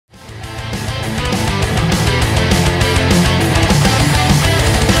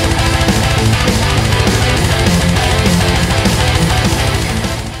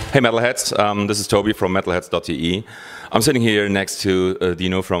Hey metalheads, this is Toby from metal-heads.de. I'm sitting here next to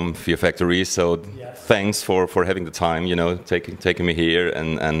Dino from Fear Factory, so thanks for having the time, you know, taking me here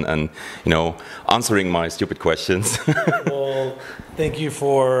and you know, answering my stupid questions. Well, thank you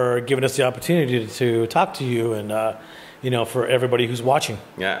for giving us the opportunity to talk to you and, you know, for everybody who's watching.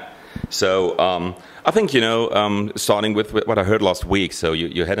 Yeah. So I think, you know, starting with what I heard last week, so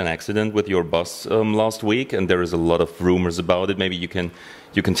you had an accident with your bus last week, and there is a lot of rumors about it. Maybe you can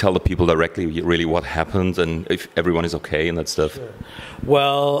tell the people directly really what happened and if everyone is okay and that stuff. Sure.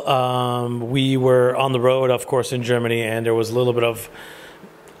 Well, we were on the road, of course, in Germany, and there was a little bit of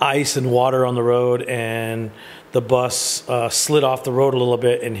ice and water on the road, and the bus slid off the road a little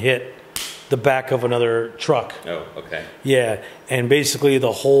bit and hit the back of another truck. Oh, okay. Yeah, and basically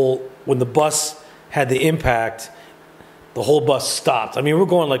when the bus had the impact, the whole bus stopped. I mean, we're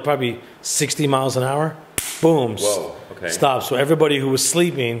going like probably 60 miles an hour. Boom. Whoa, okay. Stopped. So everybody who was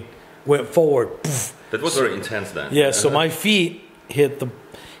sleeping went forward. Poof. That was very intense then. Yeah, so my feet hit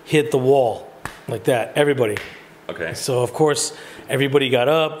the wall like that. Everybody. Okay. So of course everybody got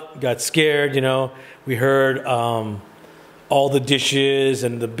up, got scared, you know. We heard all the dishes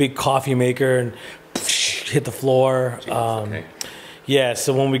and the big coffee maker and hit the floor. Okay. Yeah,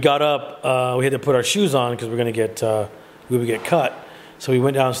 so when we got up, we had to put our shoes on because we would get cut. So we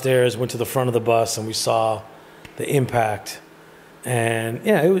went downstairs, went to the front of the bus, and we saw the impact. And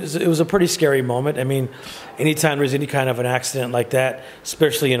yeah, it was a pretty scary moment. I mean, anytime there's any kind of an accident like that,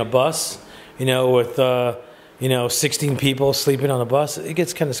 especially in a bus, you know, with you know, 16 people sleeping on a bus, it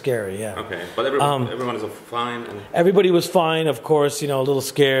gets kind of scary, yeah. Okay, but everyone is fine? Everybody was fine, of course, you know, a little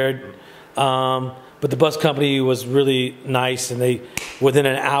scared. But the bus company was really nice, and within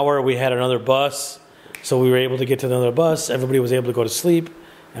an hour, we had another bus. So we were able to get to another bus. Everybody was able to go to sleep,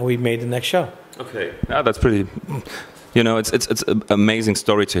 and we made the next show. Okay, that's pretty... You know, it's an amazing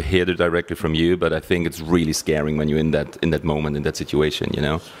story to hear it directly from you, but I think it's really scaring when you're in that moment, in that situation, you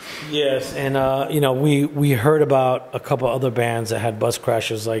know? Yes, and you know, we heard about a couple other bands that had bus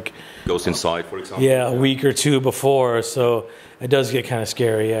crashes, like Ghost Inside, for example. Yeah, a week or two before, so it does get kind of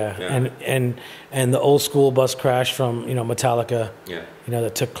scary, yeah. And the old school bus crash from, you know, Metallica, you know,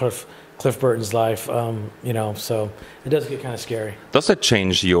 that took Cliff Burton's life, you know, so it does get kind of scary. Does that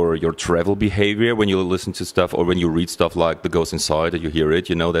change your travel behavior when you listen to stuff or when you read stuff like The Ghost Inside, that you hear it,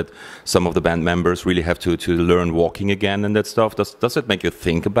 you know, that some of the band members really have to learn walking again and that stuff? Does it make you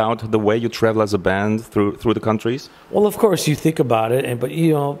think about the way you travel as a band through the countries? Well, of course you think about it, but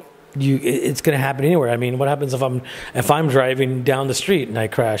you know, it's going to happen anywhere. I mean, what happens if I'm driving down the street and I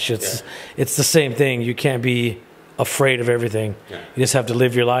crash? It's the same thing. You can't be afraid of everything. You just have to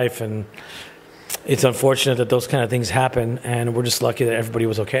live your life, and it's unfortunate that those kind of things happen, and we're just lucky that everybody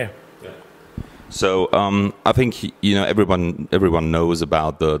was okay. So I think, you know, everyone knows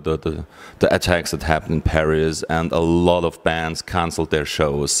about the attacks that happened in Paris, and a lot of bands canceled their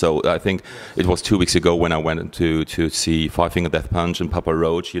shows. So I think it was 2 weeks ago when I went to see Five Finger Death Punch and Papa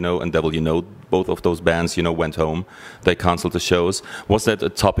Roach, you know, and Devil You Know, both of those bands, you know, went home. They canceled the shows. Was that a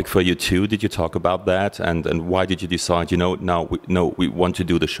topic for you too? Did you talk about that? And why did you decide, you know, we want to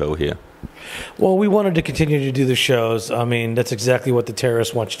do the show here? Well, we wanted to continue to do the shows. I mean, that's exactly what the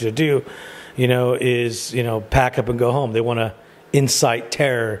terrorists want you to do. You know, is, you know, pack up and go home. They want to incite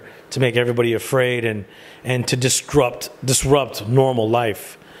terror to make everybody afraid and to disrupt normal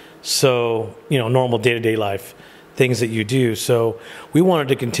life. So, you know, normal day-to-day life, things that you do. So we wanted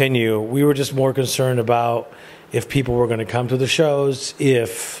to continue. We were just more concerned about if people were going to come to the shows,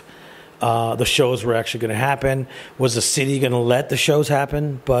 if the shows were actually going to happen. Was the city going to let the shows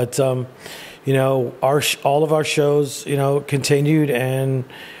happen? But, you know, all of our shows, you know, continued, and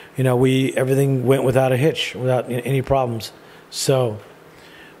you know, everything went without a hitch, without any problems. So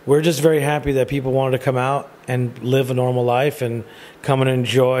we're just very happy that people wanted to come out and live a normal life and come and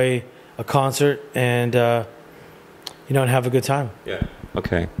enjoy a concert and, you know, and have a good time. Yeah.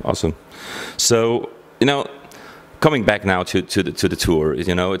 Okay. Awesome. So, you know, coming back now to the tour,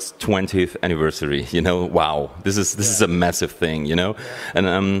 you know, it's 20th anniversary. You know, wow, this is a massive thing. You know,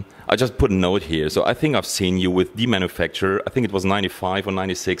 and I just put a note here. So I think I've seen you with Demanufacture. I think it was '95 or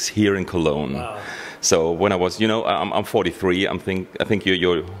 '96 here in Cologne. Wow. So when I was, you know, I'm 43. I think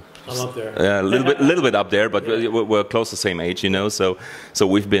you're. I'm up there. A little bit up there, but we're close to the same age, you know. So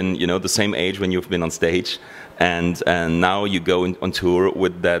we've been, you know, the same age when you've been on stage, and now you go on tour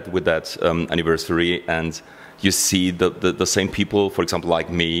with that anniversary, and you see the same people, for example, like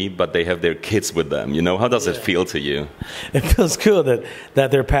me, but they have their kids with them. You know, how does it feel to you? It feels cool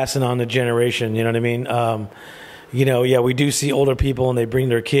that they're passing on the generation. You know what I mean? You know, yeah, we do see older people and they bring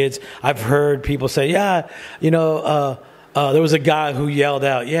their kids. I've heard people say, yeah, you know, there was a guy who yelled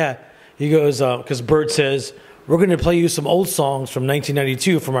out, yeah, he goes, because Bert says, we're going to play you some old songs from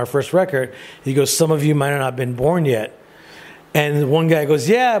 1992 from our first record. He goes, some of you might not have been born yet. And one guy goes,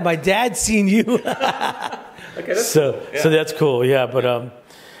 yeah, my dad's seen you. Okay, that's so, cool. Yeah. so that's cool, yeah.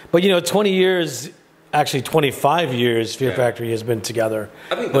 But 20 years, actually 25 years, Fear Factory has been together.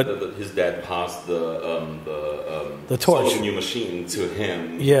 I think that his dad passed the torch, Solo New Machine to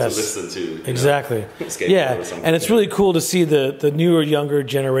him to yes, listen to. Exactly. Yeah, and it's really cool to see the newer, younger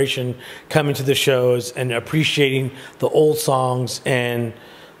generation coming to the shows and appreciating the old songs and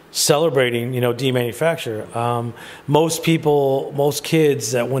celebrating, Demanufacture. Most people, most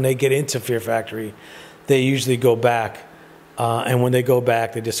kids, that when they get into Fear Factory, they usually go back, and when they go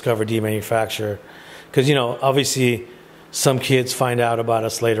back, they discover Demanufacture. Because, obviously, some kids find out about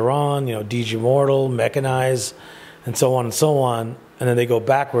us later on, DG Mortal, Mechanize, and so on, and then they go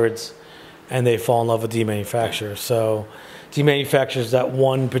backwards, and they fall in love with Demanufacture. So Demanufacture is that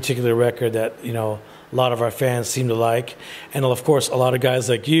one particular record that, a lot of our fans seem to like. And, of course, a lot of guys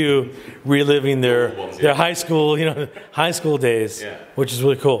like you reliving their high school, high school days, which is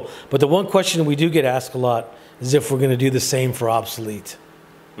really cool. But the one question we do get asked a lot is if we're going to do the same for Obsolete.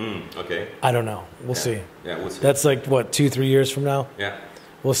 Okay. I don't know. We'll see. Yeah, we'll see. That's like, what, 2-3 years from now? Yeah.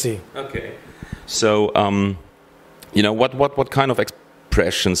 We'll see. Okay. So, what kind of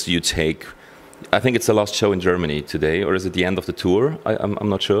expressions do you take? I think it's the last show in Germany today, or is it the end of the tour? I'm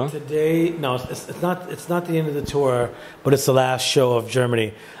not sure. Today, no, it's not the end of the tour, but it's the last show of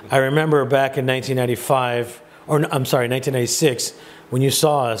Germany. I remember back in 1996, when you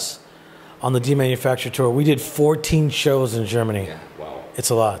saw us on the Demanufacture tour, we did 14 shows in Germany. Yeah, wow. It's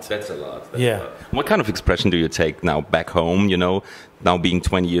a lot. That's a lot. That's a lot. What kind of expression do you take now back home, now being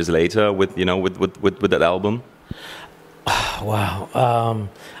 20 years later with that album? Wow.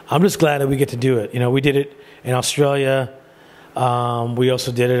 I'm just glad that we get to do it. We did it in Australia. We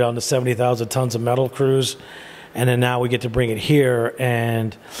also did it on the 70,000 Tons of Metal cruise. And then now we get to bring it here.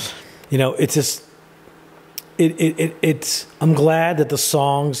 And, it's just, I'm glad that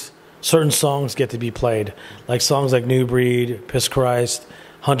certain songs get to be played. Like songs like New Breed, Piss Christ,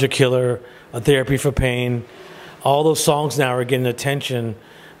 Hunter Killer, A Therapy for Pain. All those songs now are getting attention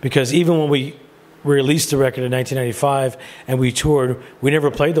because even when we released the record in 1995 and we toured, we never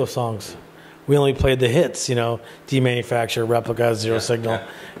played those songs. We only played the hits, Demanufacture, Replica, Zero Signal.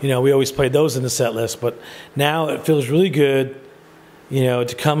 We always played those in the set list. But now it feels really good,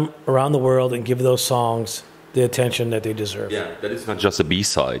 to come around the world and give those songs the attention that they deserve. Yeah, that is not just a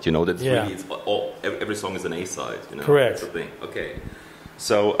B-side, that's really, every song is an A-side. Correct. That's the thing. Okay.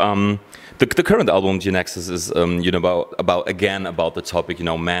 So the current album, Genexus, is about the topic,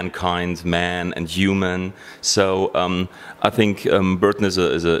 mankind, man, and human. So I think Burton is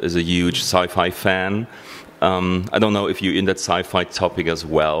a huge sci-fi fan. I don't know if you're in that sci-fi topic as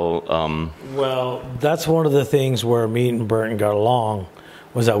well. Well, that's one of the things where me and Burton got along,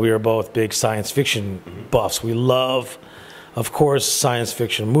 was that we were both big science fiction buffs. We love, of course, science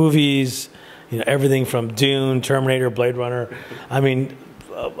fiction movies. Everything from Dune, Terminator, Blade Runner. I mean,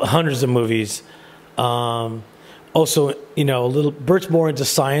 hundreds of movies. Also, Bert's more into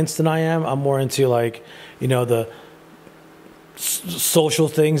science than I am. I'm more into the social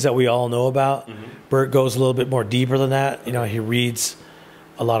things that we all know about. Bert goes a little bit more deeper than that. He reads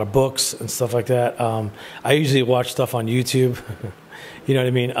a lot of books and stuff like that. I usually watch stuff on YouTube. You know what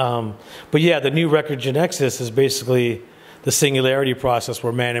I mean? But yeah, the new record Genexus is basically the singularity process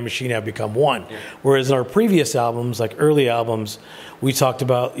where man and machine have become one. Yeah. Whereas in our previous albums, like early albums, we talked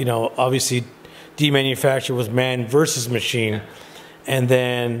about, obviously Demanufacture was man versus machine. Yeah. And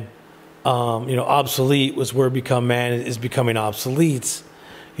then, Obsolete was where man is becoming obsolete.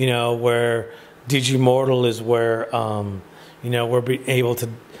 Where Digimortal is where, we're able to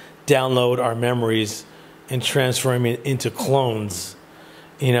download our memories and transfer them into clones.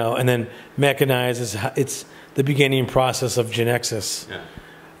 And then Mechanize it's the beginning process of Genexus. Yeah.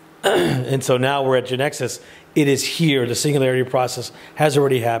 And so now we're at Genexus. It is here. The singularity process has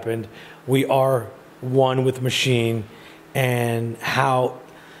already happened. We are one with machine, and how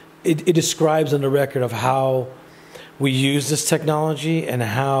it describes on the record of how we use this technology and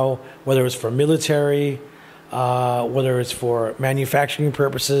how, whether it's for military, whether it's for manufacturing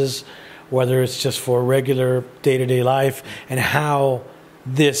purposes, whether it's just for regular day-to-day life, and how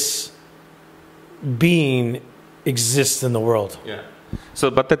this being exists in the world. Yeah. So,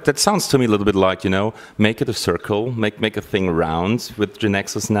 but that sounds to me a little bit like, make it a circle, make a thing round with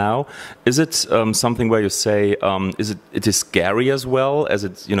Genexus now. Is it something where you say, it is scary as well as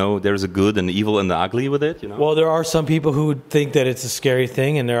it's, there's a good and evil and the ugly with it? Well, there are some people who think that it's a scary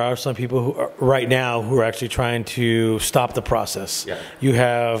thing, and there are some people who right now who are actually trying to stop the process. Yeah. You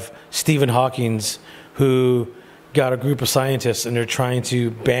have Stephen Hawking's, who got a group of scientists, and they're trying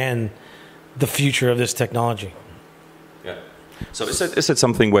to ban the future of this technology. Yeah. So is it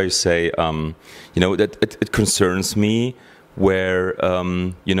something where you say, that it concerns me, where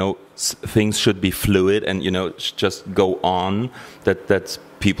things should be fluid and just go on? That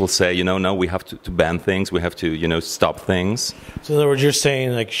people say, no, we have to ban things, we have to stop things. So in other words, you're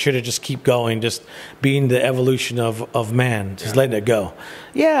saying like, should it just keep going, just being the evolution of man, just letting it go?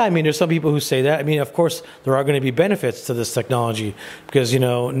 Yeah, I mean, there's some people who say that. I mean, of course, there are going to be benefits to this technology because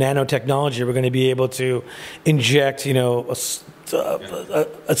nanotechnology, we're going to be able to inject a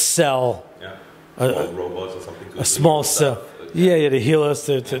cell, robots or something, a small cell, to heal us,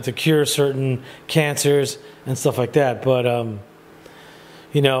 to cure certain cancers and stuff like that. But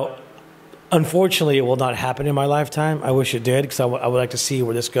unfortunately, it will not happen in my lifetime. I wish it did because I would like to see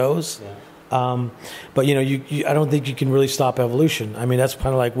where this goes. Yeah. But I don't think you can really stop evolution. I mean, that's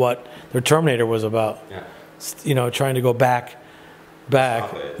kind of like what the Terminator was about. Yeah. Trying to go back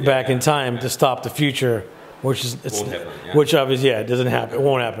in time to stop the future. Which obviously, it doesn't happen. It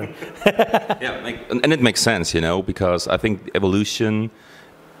won't happen. And it makes sense, because I think evolution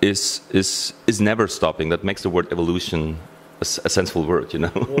is never stopping. That makes the word evolution a sensible word,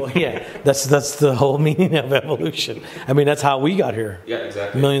 Well, yeah, that's the whole meaning of evolution. I mean, that's how we got here. Yeah,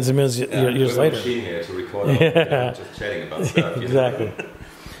 exactly. Millions and millions of years later. A machine here to record just chatting about stuff. Exactly.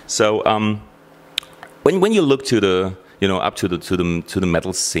 So, when you look to the up to the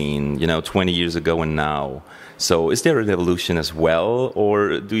metal scene, 20 years ago and now. So is there an evolution as well,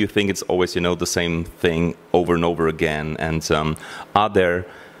 or do you think it's always, the same thing over and over again? And are there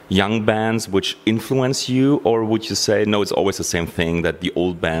young bands which influence you, or would you say, no, it's always the same thing, that the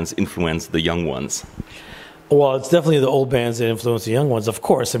old bands influence the young ones? Well, it's definitely the old bands that influence the young ones, of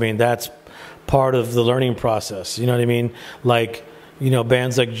course. I mean, that's part of the learning process, you know what I mean? Like,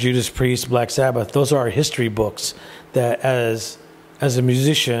 bands like Judas Priest, Black Sabbath, those are our history books that as a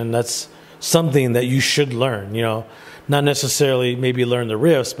musician, that's something that you should learn, not necessarily maybe learn the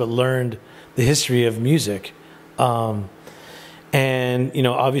riffs, but learn the history of music. And,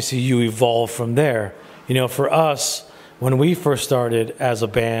 obviously you evolve from there. For us, when we first started as a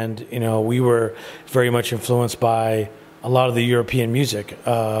band, we were very much influenced by a lot of the European music,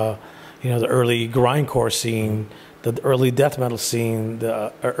 the early grindcore scene, the early death metal scene,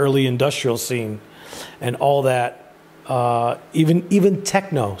 the early industrial scene, and all that, even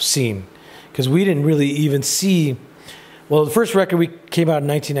techno scene, because we didn't really even see. Well, the first record we came out in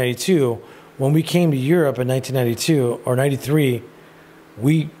 1992. When we came to Europe in 1992 or 93,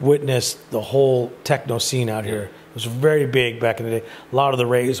 we witnessed the whole techno scene out here. It was very big back in the day. A lot of the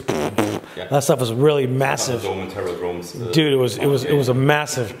raves, that stuff was really massive. Dude, it was a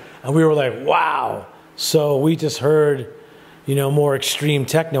massive, and we were like, wow. So we just heard, more extreme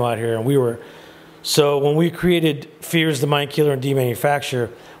techno out here, and so when we created Fear's the Mind Killer and Demanufacture,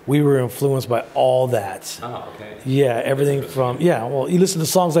 we were influenced by all that. Oh, okay. Yeah, everything from, well, you listen to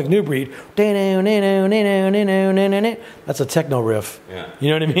songs like New Breed, that's a techno riff. Yeah. You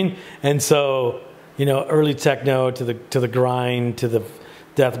know what I mean? And so, early techno to the grind, to the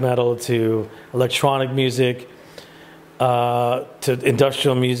death metal, to electronic music, to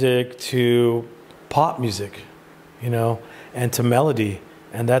industrial music, to pop music, and to melody.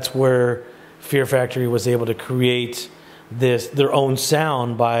 And that's where Fear Factory was able to create their own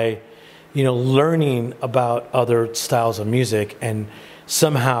sound by, learning about other styles of music and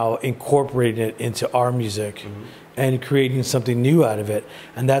somehow incorporating it into our music and creating something new out of it.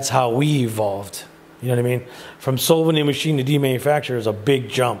 And that's how we evolved. You know what I mean? From Soul Vending Machine to Demanufacture is a big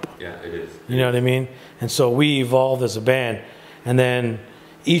jump. Yeah, it is. You know what I mean? And so we evolved as a band. And then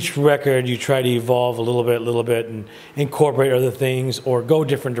each record you try to evolve a little bit and incorporate other things or go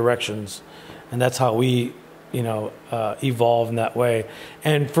different directions. And that's how we, evolve in that way.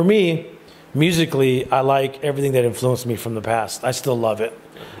 And for me, musically, I like everything that influenced me from the past. I still love it.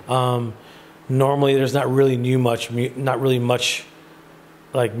 Normally, there's not really much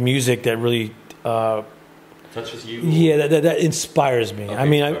like music that really touches you. Yeah, that inspires me. Okay, I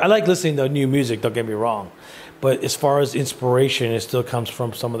mean, I like listening to new music. Don't get me wrong, but as far as inspiration, it still comes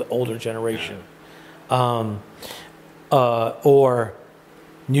from some of the older generation, or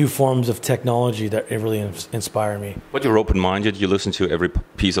new forms of technology that really inspire me. But you're open-minded. You listen to every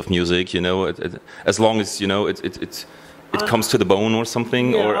piece of music. As long as it comes to the bone or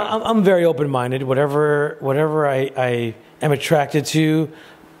something? Yeah, or I'm very open-minded. Whatever I am attracted to,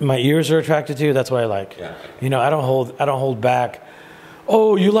 my ears are attracted to. That's what I like. Yeah. You know, I don't hold back.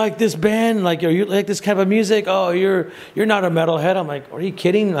 Oh, you like this band? Like, you like this kind of music? Oh, you're not a metalhead. I'm like, are you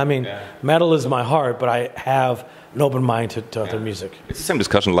kidding? I mean, metal is my heart, but I have an open mind to other music. It's the same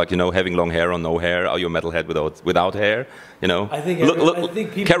discussion, like, you know, having long hair or no hair. Are you a metalhead without hair? You know, I think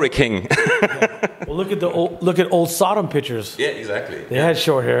people. Kerry King. Yeah. Well, look at old Sodom pictures. Yeah, exaczly. They had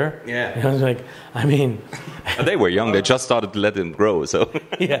short hair. Yeah. You know, like, I mean, and they were young. They just started to let them grow. So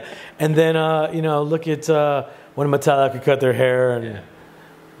yeah, and then you know, look at when Metallica cut their hair, and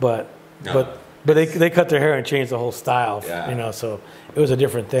but they cut their hair and changed the whole style. Yeah. You know, so it was a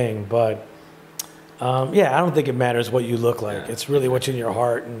different thing. But yeah, I don't think it matters what you look like. Yeah. It's really what's in your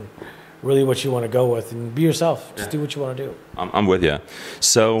heart and really what you want to go with, and be yourself. Just do what you want to do. I'm with you.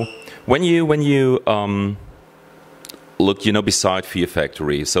 So when you look, you know, beside Fear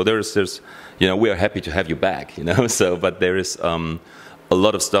Factory, so there's you know, we are happy to have you back, you know. So, but there is a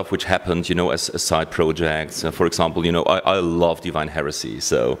lot of stuff which happened, you know, as side projects. For example, you know, I love Divine Heresy.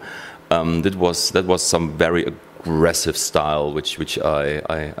 So that was some very aggressive style, which I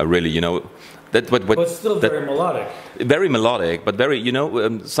really, you know. But still very melodic. Very melodic, but very, you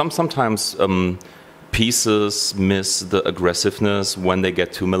know, sometimes pieces miss the aggressiveness when they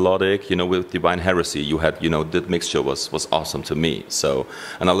get too melodic. You know, with Divine Heresy, you had, you know, that mixture was awesome to me. So,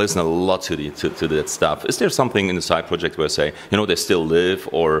 and I listen a lot to that stuff. Is there something in the side project where I say, you know, they still live,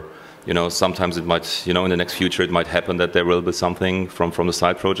 or, you know, sometimes it might, you know, in the next future it might happen that there will be something from the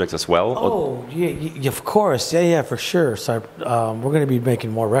side project as well? Oh, yeah, of course. Yeah, for sure. So we're going to be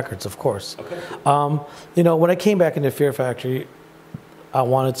making more records, of course. Okay. You know, when I came back into Fear Factory, I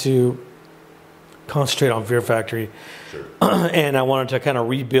wanted to concentrate on Fear Factory. Sure. And I wanted to kind of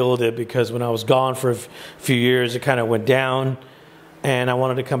rebuild it, because when I was gone for a few years, it kind of went down. And I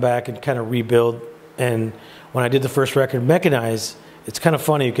wanted to come back and kind of rebuild. And when I did the first record, Mechanize, it's kind of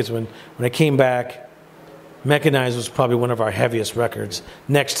funny because when I came back, Mechanize was probably one of our heaviest records,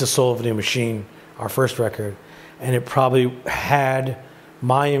 next to Soul of a New Machine, our first record. And it probably had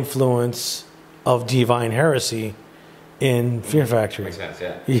my influence of Divine Heresy in Fear Factory. Makes sense,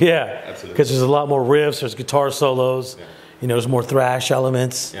 yeah. Yeah. Absolutely. Because there's a lot more riffs, there's guitar solos, you know, there's more thrash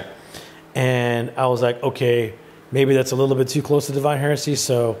elements. Yeah. And I was like, okay, maybe that's a little bit too close to Divine Heresy.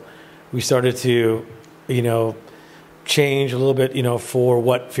 So we started to, you know, change a little bit, you know, for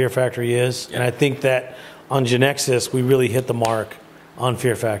what Fear Factory is. Yeah. And I think that on Genexus, we really hit the mark on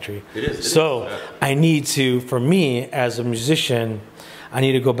Fear Factory. It is. So I need to, for me as a musician, I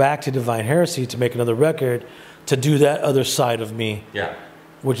need to go back to Divine Heresy to make another record to do that other side of me. Yeah.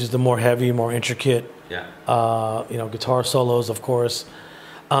 Which is the more heavy, more intricate, you know, guitar solos, of course.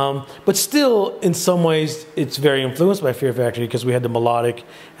 But still, in some ways, it's very influenced by Fear Factory because we had the melodic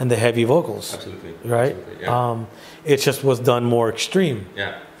and the heavy vocals. Absolutely. Right? Absolutely, yeah. It just was done more extreme.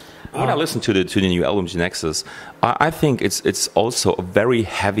 Yeah. When I listen to the new album Genexus, I think it's also a very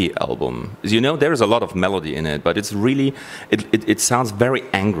heavy album. You know, there is a lot of melody in it, but it's really it sounds very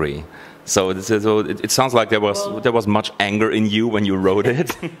angry. So it sounds like there was much anger in you when you wrote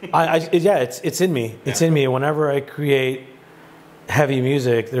it. Yeah, it's in me. It's in me. Whenever I create heavy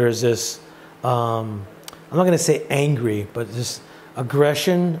music, there is this. I'm not going to say angry, but just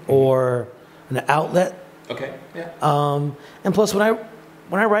aggression or an outlet. Okay. Yeah. And plus, when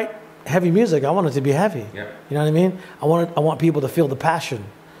I write heavy music, I want it to be heavy. Yeah. You know what I mean? I want people to feel the passion.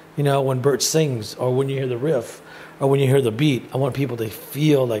 You know, when Bert sings, or when you hear the riff, or when you hear the beat, I want people to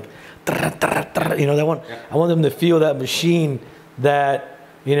feel like, you know, I want them to feel that machine, that,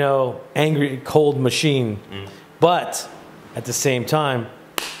 you know, angry, cold machine. Mm. But at the same time,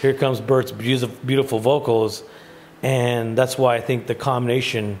 here comes Bert's beautiful vocals, and that's why I think the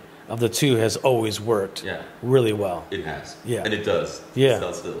combination of the two has always worked really well. It has. Yeah. And it does. Yeah. It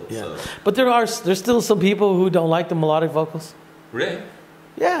does still. Yeah. So. But there's still some people who don't like the melodic vocals. Really?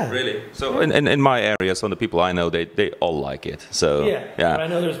 Yeah. Really? So in my area, some of the people I know, they all like it. So yeah. But I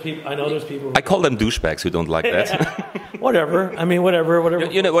know there's people. I call them douchebags who don't like that. Whatever. I mean, whatever.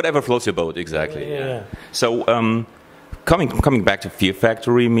 You know, whatever floats your boat. Exactly. Yeah. So coming back to Fear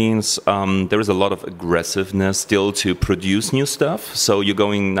Factory means there is a lot of aggressiveness still to produce new stuff. So you're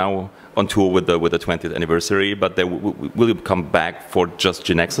going now on tour with the 20th anniversary, but will you come back for just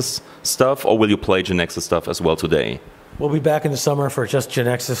Genexus stuff, or will you play Genexus stuff as well today? We'll be back in the summer for just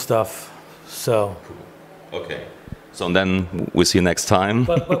Genexus stuff. So. Cool. Okay. So then we'll see you next time.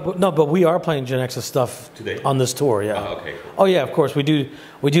 But we are playing Genexus stuff today on this tour. Yeah. Oh, okay. Cool. Oh yeah, of course we do.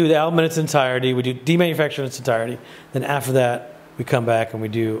 We do the album in its entirety. We do Demanufacture in its entirety. Then after that, we come back and we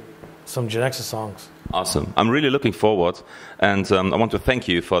do some Genexus songs. Awesome. I'm really looking forward, and I want to thank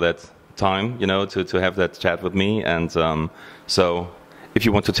you for that time, to have that chat with me. And so if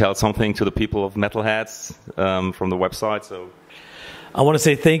you want to tell something to the people of Metalheads from the website. So I want to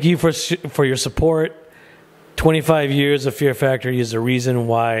say thank you for your support. 25 years of Fear Factory is the reason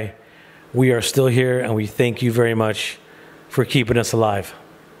why we are still here, and we thank you very much for keeping us alive.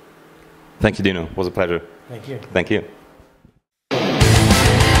 Thank you, Dino. It was a pleasure. Thank you. Thank you.